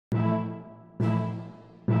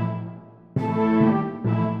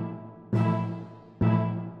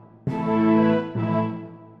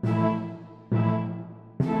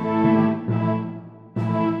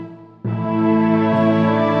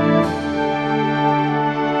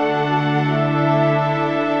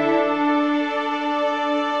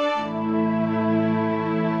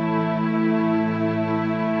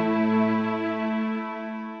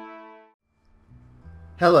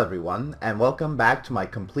Hello everyone, and welcome back to my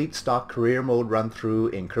complete stock career mode run-through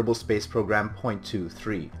in Kerbal Space Program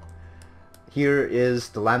 0.23. Here is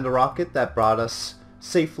the lander rocket that brought us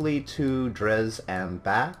safely to Dres and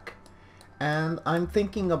back, and I'm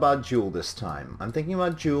thinking about Joule this time. I'm thinking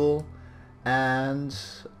about Joule, and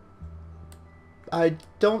I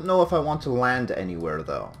don't know if I want to land anywhere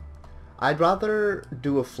though. I'd rather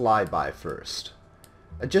do a flyby first.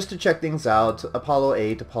 Just to check things out, Apollo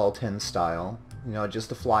 8, Apollo 10 style. You know,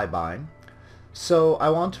 just a flyby. So I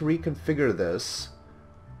want to reconfigure this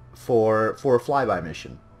for a flyby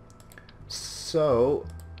mission. So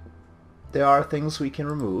there are things we can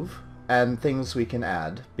remove and things we can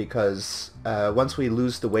add, because once we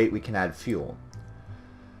lose the weight we can add fuel.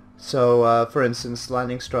 So for instance,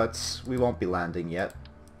 landing struts, we won't be landing yet.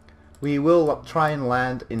 We will try and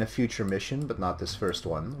land in a future mission, but not this first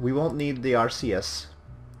one. We won't need the RCS,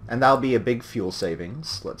 and that'll be a big fuel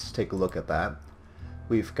savings. Let's take a look at that.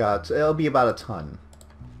 We've got, it'll be about a ton.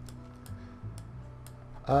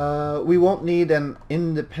 We won't need an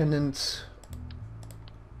independent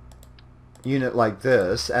unit like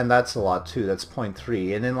this, and that's a lot too. That's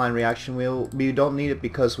 0.3. An inline reaction wheel, we don't need it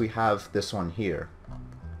because we have this one here.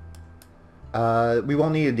 We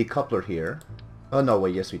won't need a decoupler here. Oh no,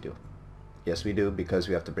 wait, yes we do. Yes we do, because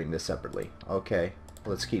we have to bring this separately. Okay,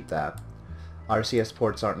 let's keep that. RCS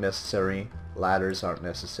ports aren't necessary. Ladders aren't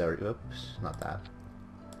necessary. Oops, not that.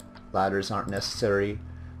 Ladders aren't necessary.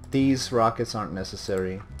 These rockets aren't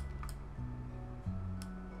necessary.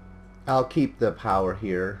 I'll keep the power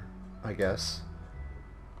here, I guess.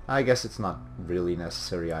 I guess it's not really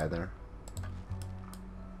necessary either.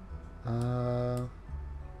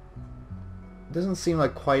 Doesn't seem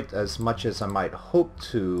like quite as much as I might hope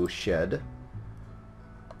to shed.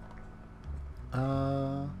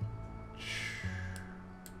 I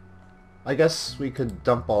guess we could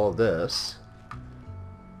dump all of this,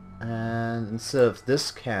 and instead of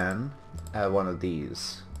this can, add one of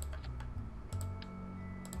these.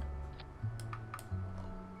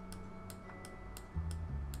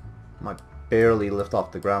 Might barely lift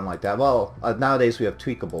off the ground like that. Well, nowadays we have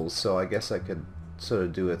tweakables, so I guess I could sort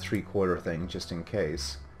of do a 3/4 thing just in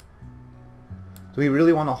case. Do we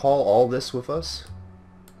really want to haul all this with us?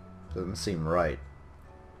 Doesn't seem right.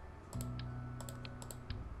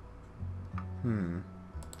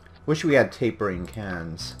 Wish we had tapering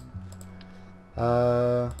cans.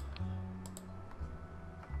 I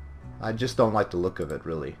just don't like the look of it,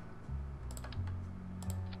 really.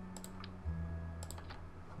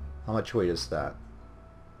 How much weight is that?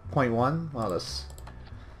 0.1? Well, that's...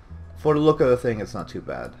 For the look of the thing, it's not too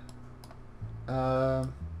bad.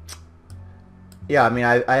 Yeah, I mean,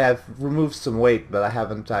 I have removed some weight, but I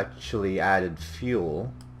haven't actually added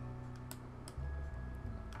fuel.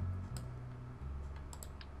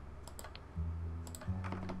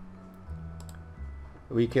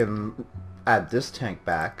 We can add this tank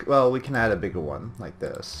back. Well, we can add a bigger one, like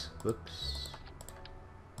this. Whoops.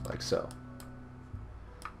 Like so.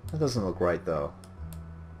 That doesn't look right, though.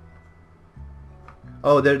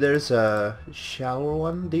 Oh, there's a shallower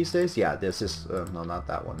one these days? Yeah, this is... no, not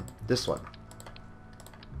that one. This one.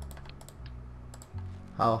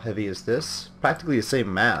 How heavy is this? Practically the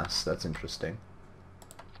same mass. That's interesting.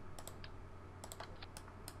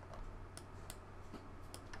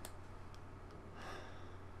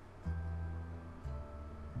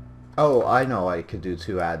 Oh, I know I could do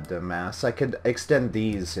to add the mass. I could extend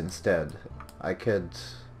these instead. I could...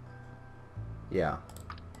 yeah.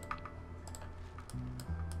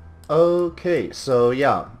 Okay, so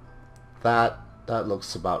yeah. That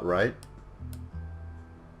looks about right.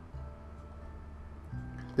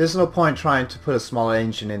 There's no point trying to put a smaller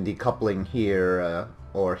engine in decoupling here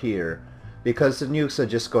or here, because the nukes are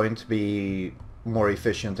just going to be more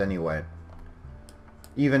efficient anyway.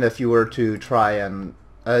 Even if you were to try and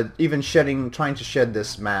trying to shed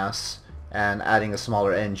this mass and adding a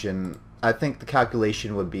smaller engine, I think the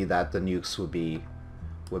calculation would be that the nukes would be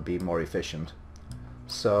more efficient.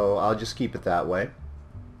 So I'll just keep it that way.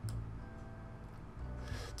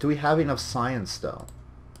 Do we have enough science though?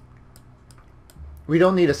 We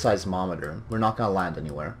don't need a seismometer. We're not gonna land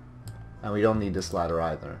anywhere. And we don't need this ladder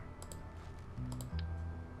either.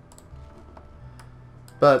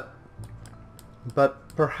 But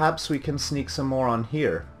perhaps we can sneak some more on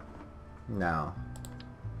here now.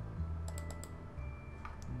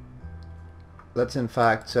 Let's in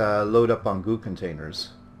fact load up on goo containers.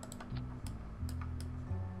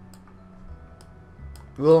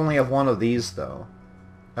 We'll only have one of these though.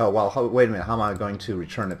 Oh well, wait a minute, how am I going to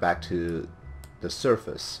return it back to the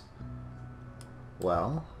surface?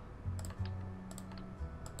 Well...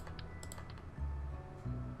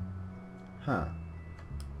 huh.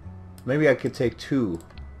 Maybe I could take 2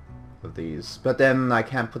 of these, but then I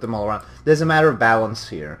can't put them all around. There's a matter of balance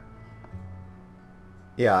here.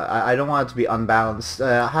 Yeah, I don't want it to be unbalanced.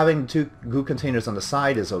 Having 2 goo containers on the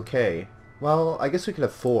side is okay. Well, I guess we could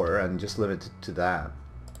have 4 and just limit it to that.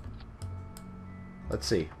 Let's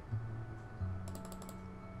see.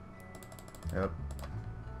 Yep.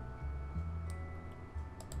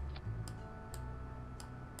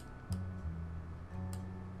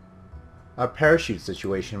 Our parachute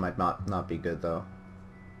situation might not be good though.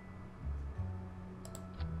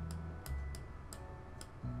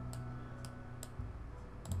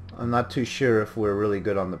 I'm not too sure if we're really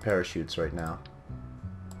good on the parachutes right now.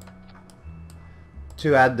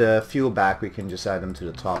 To add the fuel back, we can just add them to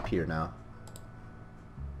the top here now.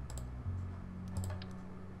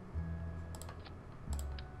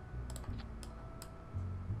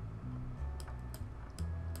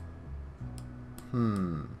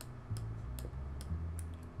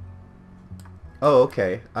 Oh,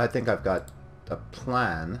 okay. I think I've got a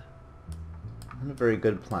plan. Not a very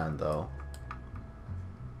good plan, though.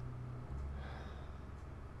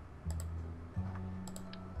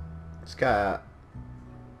 It's gotta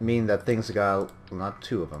mean that things got, well, not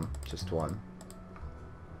 2 of them, just 1.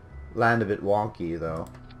 Land a bit wonky, though.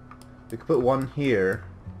 We could put 1 here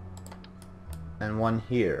and 1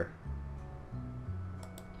 here.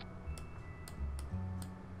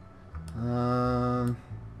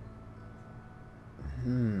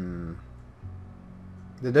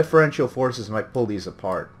 The differential forces might pull these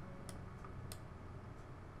apart.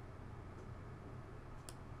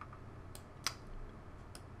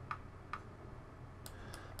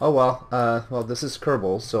 Oh well, well this is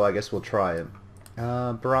Kerbal, so I guess we'll try it.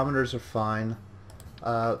 Barometers are fine.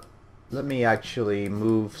 Let me actually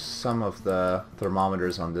move some of the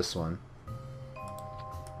thermometers on this one.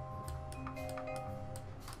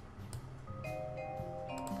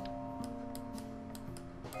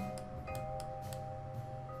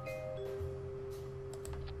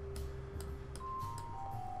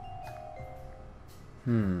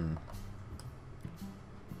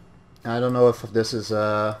 I don't know if this is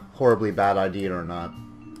a horribly bad idea or not.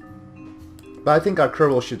 But I think our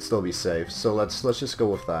Kerbal should still be safe, so let's just go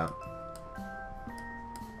with that.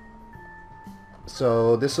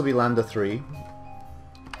 So this will be Lambda 3.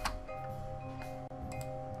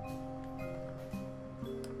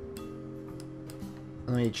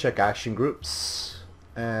 Let me check action groups.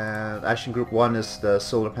 And action group 1 is the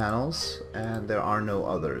solar panels, and there are no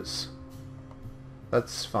others.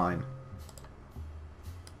 That's fine.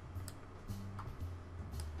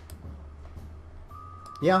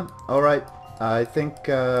 Yeah, alright. I think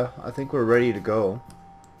we're ready to go.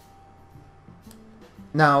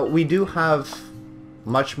 Now, we do have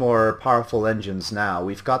much more powerful engines now.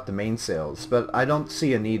 We've got the mainsails, but I don't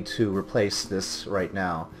see a need to replace this right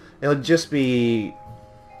now. It'll just be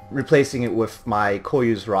replacing it with my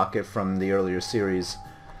Koyu's rocket from the earlier series.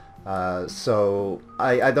 So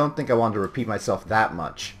I don't think I want to repeat myself that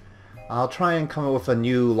much. I'll try and come up with a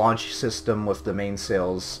new launch system with the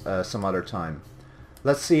mainsails some other time.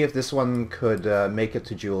 Let's see if this one could make it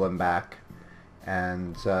to Jewel and back,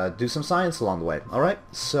 and do some science along the way. Alright,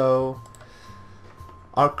 so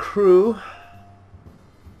our crew,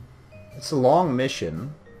 it's a long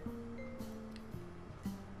mission.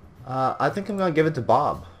 I think I'm going to give it to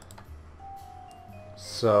Bob.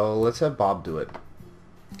 So let's have Bob do it.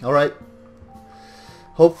 Alright.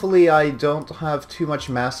 Hopefully I don't have too much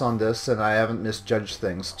mass on this and I haven't misjudged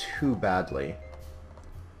things too badly.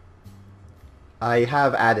 I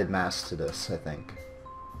have added mass to this, I think.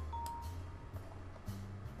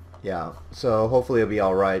 Yeah, so hopefully it'll be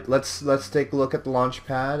alright. Let's take a look at the launch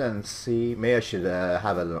pad and see. Maybe I should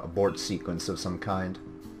have an abort sequence of some kind.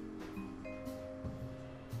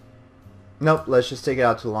 Nope, let's just take it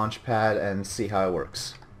out to the launch pad and see how it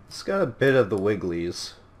works. It's got a bit of the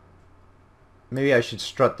wigglies. Maybe I should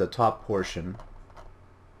strut the top portion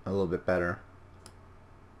a little bit better.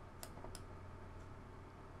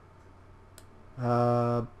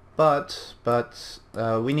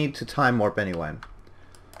 But we need to time warp anyway.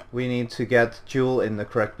 We need to get Jewel in the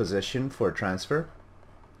correct position for transfer.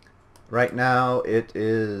 Right now it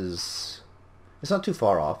is... It's not too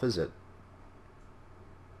far off, is it?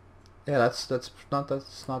 Yeah, that's not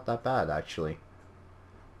that bad actually.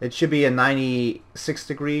 It should be a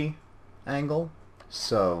 96-degree angle.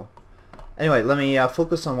 So anyway, let me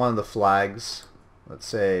focus on one of the flags. Let's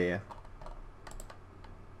say,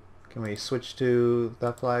 can we switch to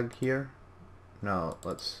that flag here? No,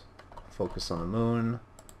 let's focus on the moon.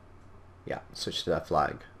 Yeah, switch to that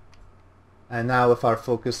flag. And now with our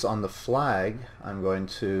focus on the flag, I'm going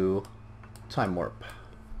to time warp.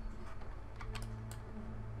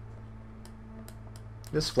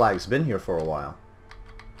 This flag's been here for a while.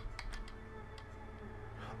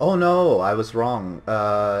 Oh no, I was wrong.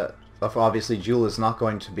 Obviously Joule is not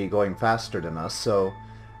going to be going faster than us, so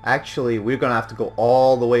actually we're going to have to go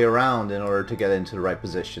all the way around in order to get into the right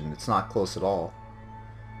position. It's not close at all.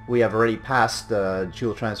 We have already passed the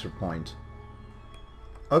Joule transfer point.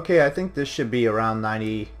 Okay, I think this should be around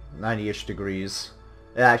 90-ish degrees.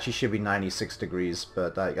 It actually should be 96 degrees,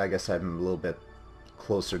 but I guess I'm a little bit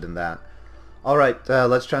closer than that. Alright,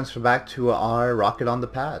 let's transfer back to our rocket on the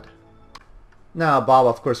pad. Now, Bob,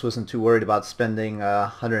 of course, wasn't too worried about spending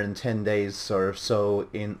 110 days or so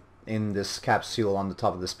in this capsule on the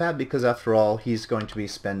top of this pad, because after all, he's going to be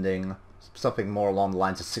spending something more along the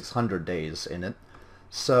lines of 600 days in it.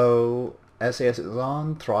 So, SAS is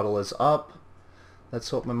on, throttle is up. Let's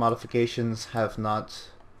hope my modifications have not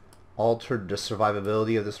altered the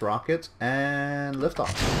survivability of this rocket, and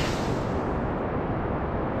liftoff.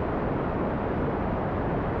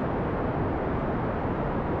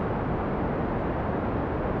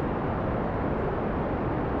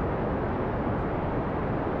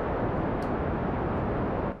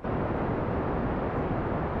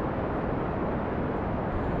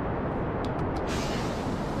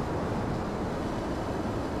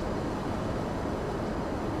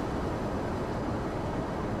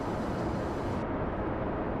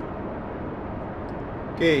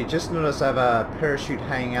 Okay, just notice I have a parachute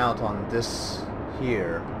hanging out on this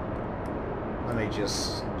here. Let me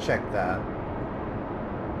just check that.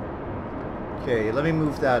 Okay, let me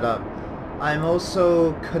move that up. I'm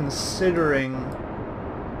also considering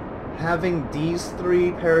having these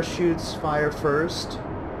 3 parachutes fire first,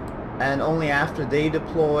 and only after they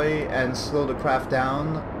deploy and slow the craft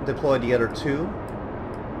down, deploy the other 2.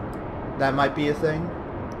 That might be a thing,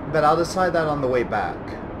 but I'll decide that on the way back.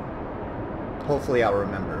 Hopefully I'll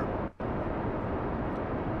remember.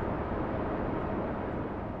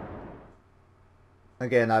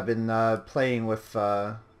 Again, I've been playing with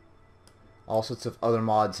all sorts of other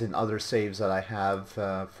mods in other saves that I have.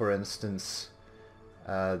 For instance,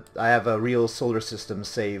 I have a real solar system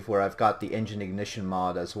save where I've got the engine ignition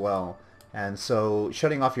mod as well. And so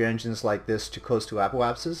shutting off your engines like this to coast to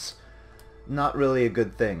apoapsis, not really a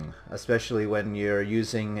good thing, especially when you're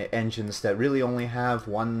using engines that really only have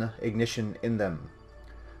one ignition in them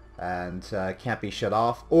and can't be shut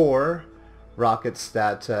off, or rockets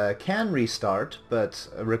that can restart but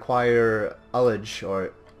require ullage,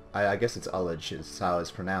 or I guess it's ullage is how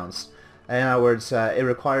it's pronounced. In other words, it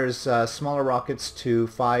requires smaller rockets to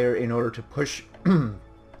fire in order to push in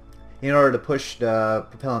order to push the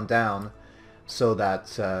propellant down so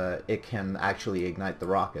that it can actually ignite the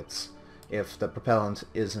rockets. If the propellant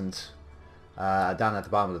isn't down at the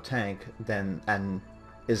bottom of the tank, then and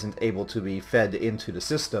isn't able to be fed into the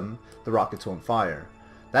system, the rockets won't fire.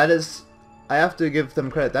 That is, I have to give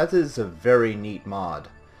them credit, that is a very neat mod.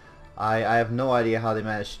 I have no idea how they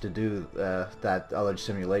managed to do that ullage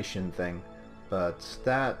simulation thing, but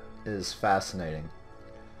that is fascinating.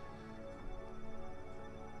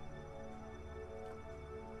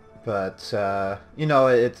 But, you know,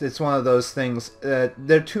 it's one of those things, there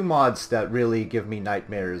are 2 mods that really give me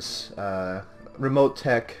nightmares. Remote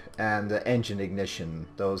tech and engine ignition.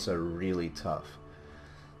 Those are really tough.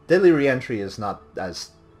 Deadly reentry is not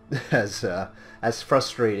as as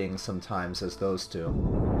frustrating sometimes as those 2.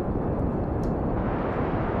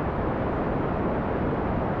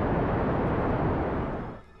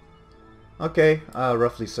 Okay,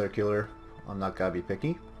 roughly circular. I'm not gonna be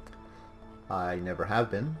picky. I never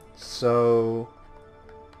have been. So,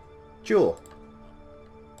 Joule.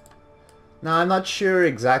 Now, I'm not sure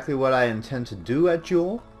exactly what I intend to do at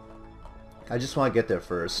Joule. I just want to get there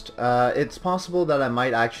first. It's possible that I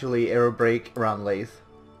might actually aerobrake around Lathe.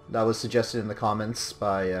 That was suggested in the comments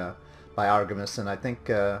by Artemis, and I think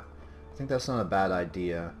that's not a bad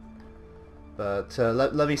idea. But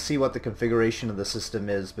let me see what the configuration of the system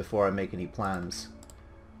is before I make any plans.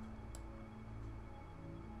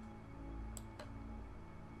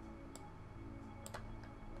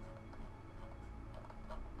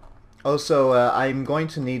 Also, I'm going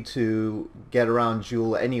to need to get around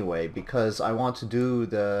Joule anyway, because I want to do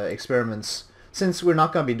the experiments. Since we're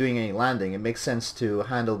not going to be doing any landing, it makes sense to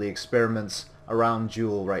handle the experiments around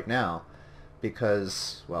Joule right now.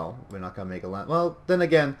 Because, well, we're not going to make a land. Well, then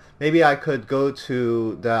again, maybe I could go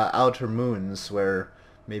to the outer moons where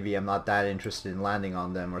maybe I'm not that interested in landing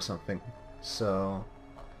on them or something. So,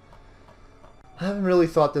 I haven't really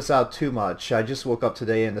thought this out too much. I just woke up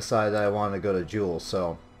today and decided I wanted to go to Joule,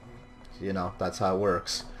 so... you know, that's how it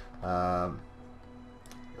works.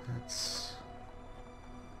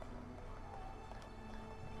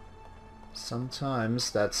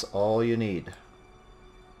 Sometimes that's all you need.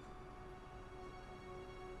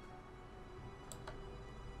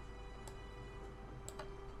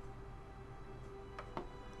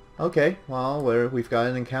 Okay, well, we've got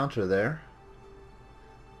an encounter there.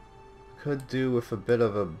 Could do with a bit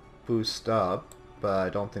of a boost up, but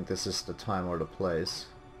I don't think this is the time or the place.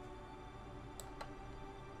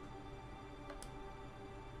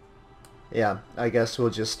 Yeah, I guess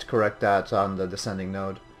we'll just correct that on the descending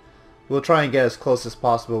node. We'll try and get as close as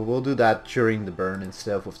possible. We'll do that during the burn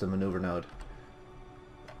instead of with the maneuver node.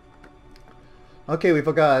 Okay, we've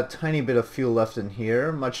got a tiny bit of fuel left in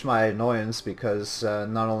here, much to my annoyance, because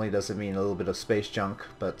not only does it mean a little bit of space junk,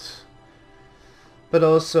 but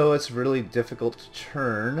also it's really difficult to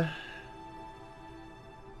turn.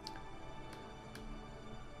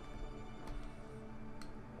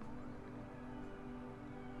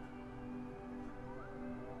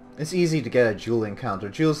 It's easy to get a Jool encounter.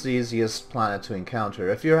 Jool's the easiest planet to encounter.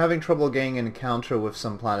 If you're having trouble getting an encounter with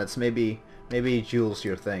some planets, maybe Jool's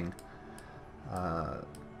your thing. I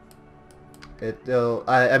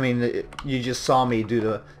mean, you just saw me do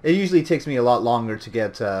the... It usually takes me a lot longer to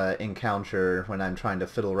get encounter when I'm trying to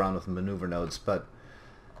fiddle around with maneuver nodes, but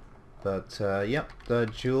yep, the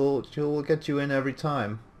Jool will get you in every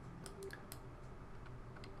time.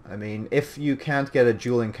 I mean, if you can't get a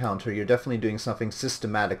Jool encounter, you're definitely doing something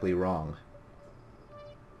systematically wrong.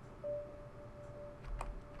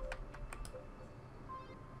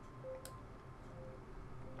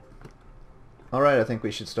 Alright, I think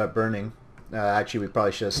we should start burning. Actually, we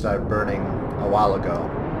probably should have started burning a while ago.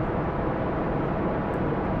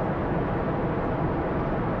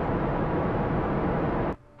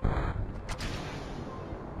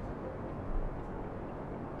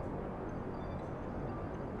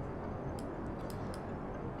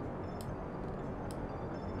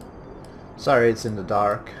 Sorry it's in the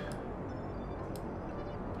dark.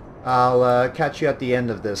 I'll catch you at the end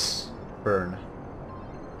of this burn.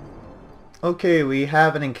 Okay, we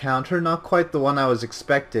have an encounter, not quite the one I was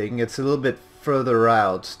expecting. It's a little bit further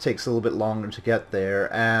out, takes a little bit longer to get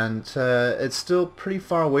there, and it's still pretty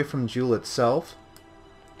far away from Jool itself.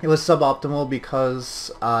 It was suboptimal because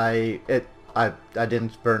I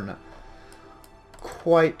didn't burn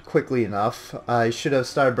quite quickly enough. I should have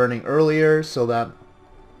started burning earlier so that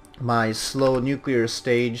my slow nuclear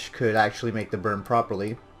stage could actually make the burn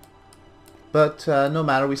properly. But no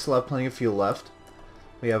matter, we still have plenty of fuel left.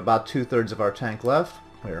 We have about 2/3 of our tank left.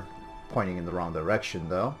 We're pointing in the wrong direction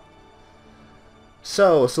though.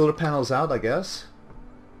 So, solar panels out, I guess.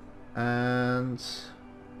 And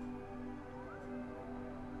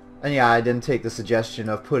yeah, I didn't take the suggestion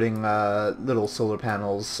of putting little solar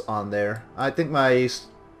panels on there. I think my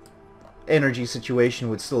energy situation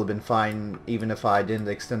would still have been fine even if I didn't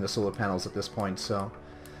extend the solar panels at this point, so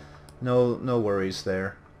no worries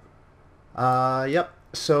there. Yep,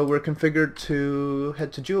 so we're configured to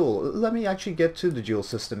head to Jool. Let me actually get to the Jool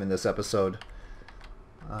system in this episode.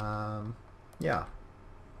 Yeah.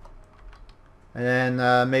 And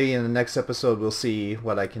then maybe in the next episode we'll see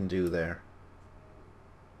what I can do there.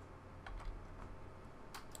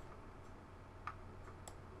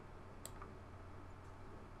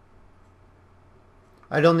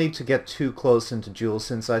 I don't need to get too close into Jool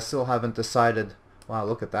since I still haven't decided... Wow,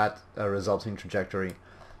 look at that resulting trajectory.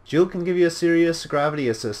 Jool can give you a serious gravity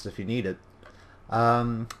assist if you need it.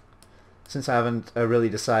 Since I haven't really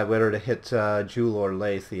decided whether to hit Jool or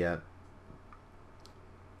Lathe yet.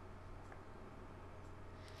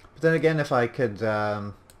 But then again, if I could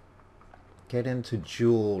get into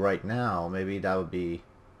Jool right now, maybe that would be...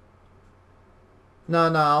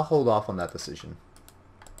 No, I'll hold off on that decision.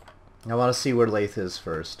 I want to see where Lathe is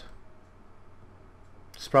first.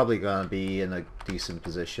 It's probably going to be in a decent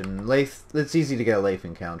position. Lathe, it's easy to get a Lathe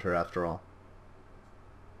encounter after all.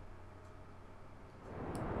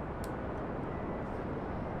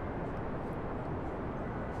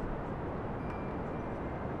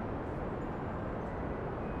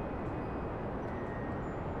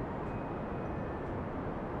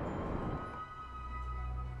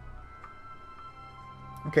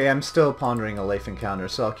 Okay, I'm still pondering a Lathe encounter,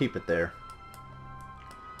 so I'll keep it there.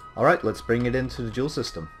 Alright, let's bring it into the Jool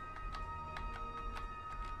system.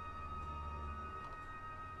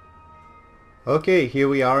 Okay, here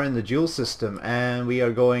we are in the Jool system, and we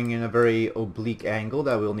are going in a very oblique angle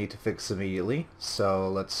that we'll need to fix immediately. So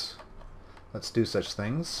let's do such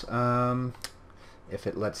things. If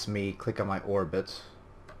it lets me click on my orbit.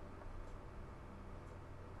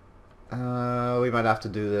 We might have to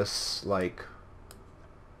do this like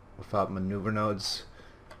without maneuver nodes,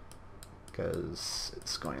 because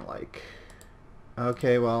it's going like...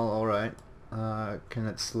 Okay, well, alright. Can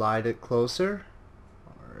it slide it closer?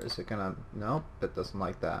 Or is it gonna... Nope, it doesn't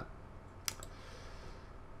like that.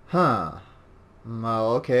 Huh.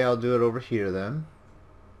 Well, okay, I'll do it over here then.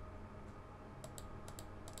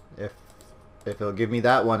 if it'll give me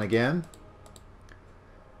that one again.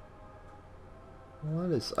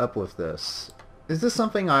 What is up with this? Is this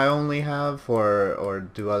something I only have, or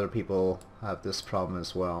do other people have this problem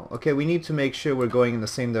as well? Okay, we need to make sure we're going in the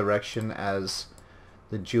same direction as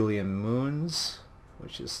the Julian moons,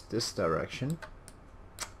 which is this direction.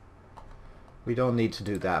 We don't need to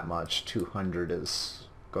do that much. 200 is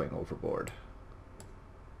going overboard.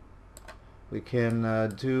 We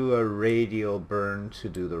can do a radial burn to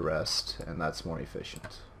do the rest, and that's more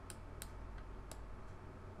efficient.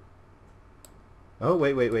 Oh,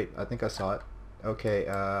 wait. I think I saw it. Okay,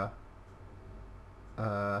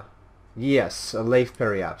 yes, a Leif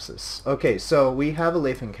periapsis. Okay, so we have a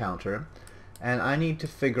Leif encounter, and I need to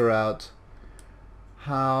figure out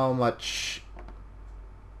how much...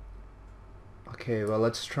 Okay, well,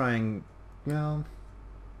 let's try and... Well,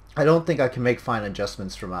 I don't think I can make fine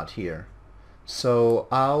adjustments from out here. So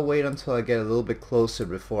I'll wait until I get a little bit closer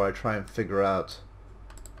before I try and figure out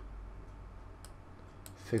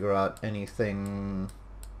anything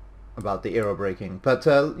about the aerobraking. But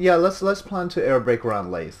yeah, let's plan to aerobrake around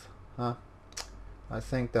Lathe. I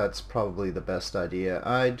think that's probably the best idea.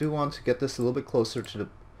 I do want to get this a little bit closer to the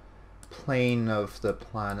plane of the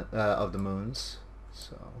planet of the moons.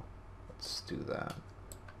 So let's do that.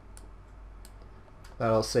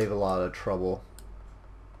 That'll save a lot of trouble.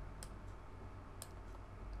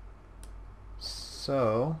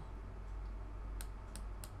 So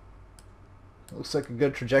looks like a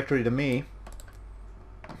good trajectory to me.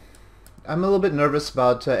 I'm a little bit nervous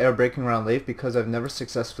about air braking around Lathe because I've never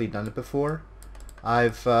successfully done it before.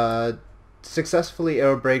 I've successfully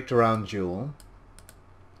air braked around Joule.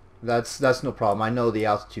 That's no problem. I know the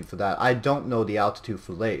altitude for that. I don't know the altitude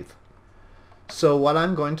for Lathe. So what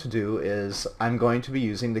I'm going to do is I'm going to be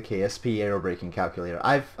using the KSP air braking calculator.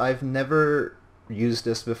 I've never used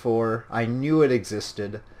this before. I knew it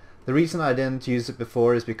existed. The reason I didn't use it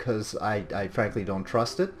before is because I frankly don't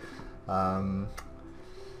trust it.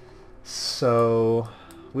 So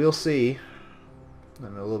we'll see.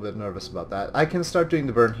 I'm a little bit nervous about that. I can start doing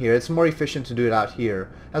the burn here. It's more efficient to do it out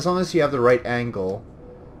here. As long as you have the right angle.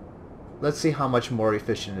 Let's see how much more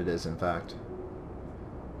efficient it is, in fact.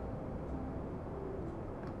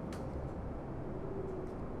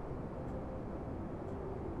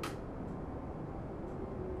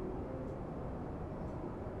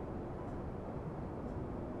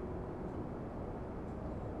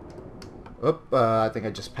 Oop, I think I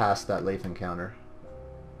just passed that Lathe encounter.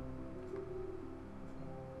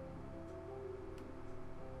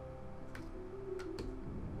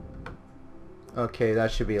 Okay,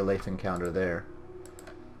 that should be a Lathe encounter there.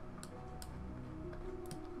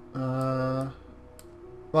 Well,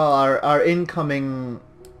 our incoming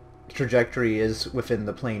trajectory is within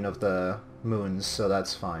the plane of the moons, so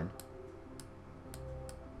that's fine.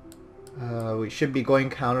 We should be going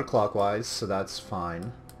counterclockwise, so that's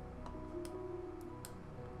fine.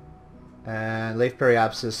 And Lathe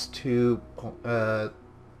periapsis to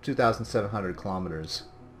 2,700 kilometers.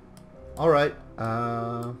 Alright.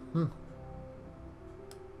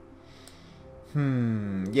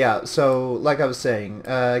 Yeah, so like I was saying,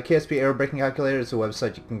 KSP Air Braking Calculator is a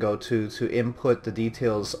website you can go to input the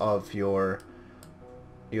details of your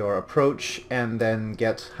approach and then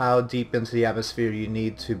get how deep into the atmosphere you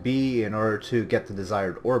need to be in order to get the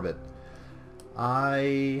desired orbit.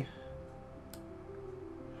 I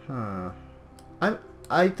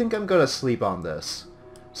think I'm gonna sleep on this.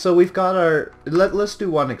 So we've got our... Let's do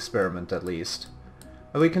one experiment at least.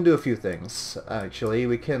 We can do a few things, actually.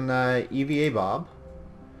 We can EVA Bob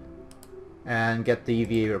and get the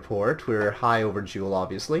EVA report. We're high over Joule,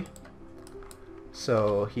 obviously.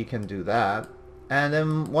 So he can do that. And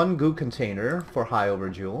then one goo container for high over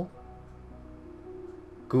Joule.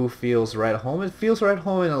 Goo feels right at home. It feels right at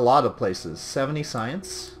home in a lot of places. 70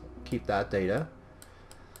 science. Keep that data.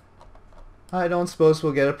 I don't suppose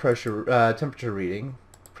we'll get a pressure temperature reading.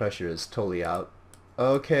 Pressure is totally out.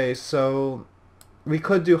 Okay, so we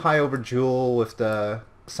could do high over Joule with the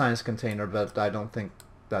science container, but I don't think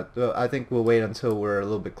that... I think we'll wait until we're a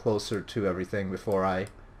little bit closer to everything before I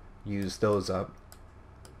use those up.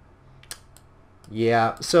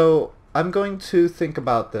 Yeah, so I'm going to think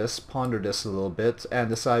about this, ponder this a little bit, and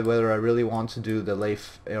decide whether I really want to do the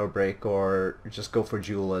Lathe air brake or just go for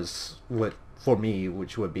Joule as what for me,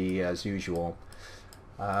 which would be as usual.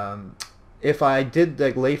 If I did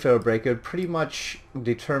the Lathe air brake, it would pretty much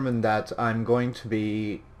determine that I'm going to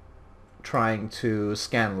be trying to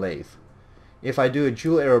scan Lathe. If I do a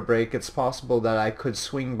Joule air brake, it's possible that I could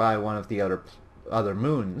swing by one of the other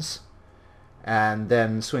moons and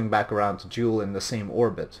then swing back around to Joule in the same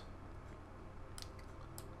orbit.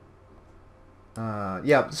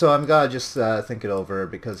 Yeah, so I'm gonna just think it over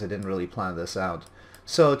because I didn't really plan this out.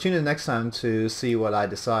 So tune in next time to see what I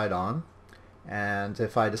decide on. And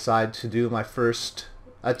if I decide to do my first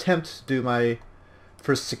attempt to do my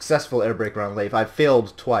first successful air brake around Lathe, I've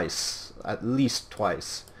failed twice, at least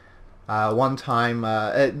twice. One time,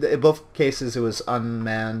 in both cases it was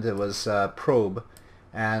unmanned, it was probe,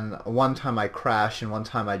 and one time I crashed and one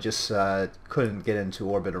time I just couldn't get into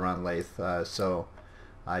orbit around Lathe, so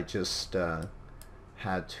I just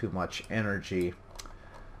had too much energy.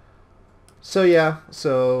 So yeah,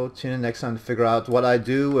 so tune in next time to figure out what I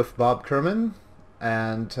do with Bob Kerman,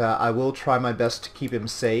 and I will try my best to keep him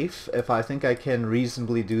safe. If I think I can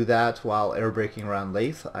reasonably do that while air braking around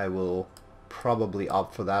Lathe, I will probably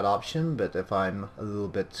opt for that option, but if I'm a little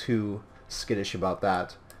bit too skittish about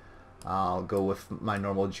that, I'll go with my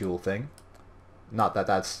normal Joule thing. Not that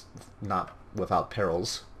that's not without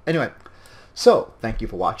perils. Anyway, so thank you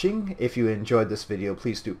for watching. If you enjoyed this video,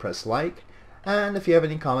 please do press like. And if you have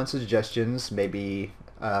any comments or suggestions, maybe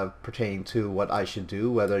pertaining to what I should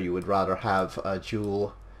do, whether you would rather have a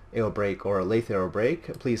Joule air brake or a Lathe air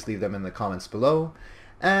brake, please leave them in the comments below.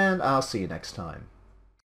 And I'll see you next time.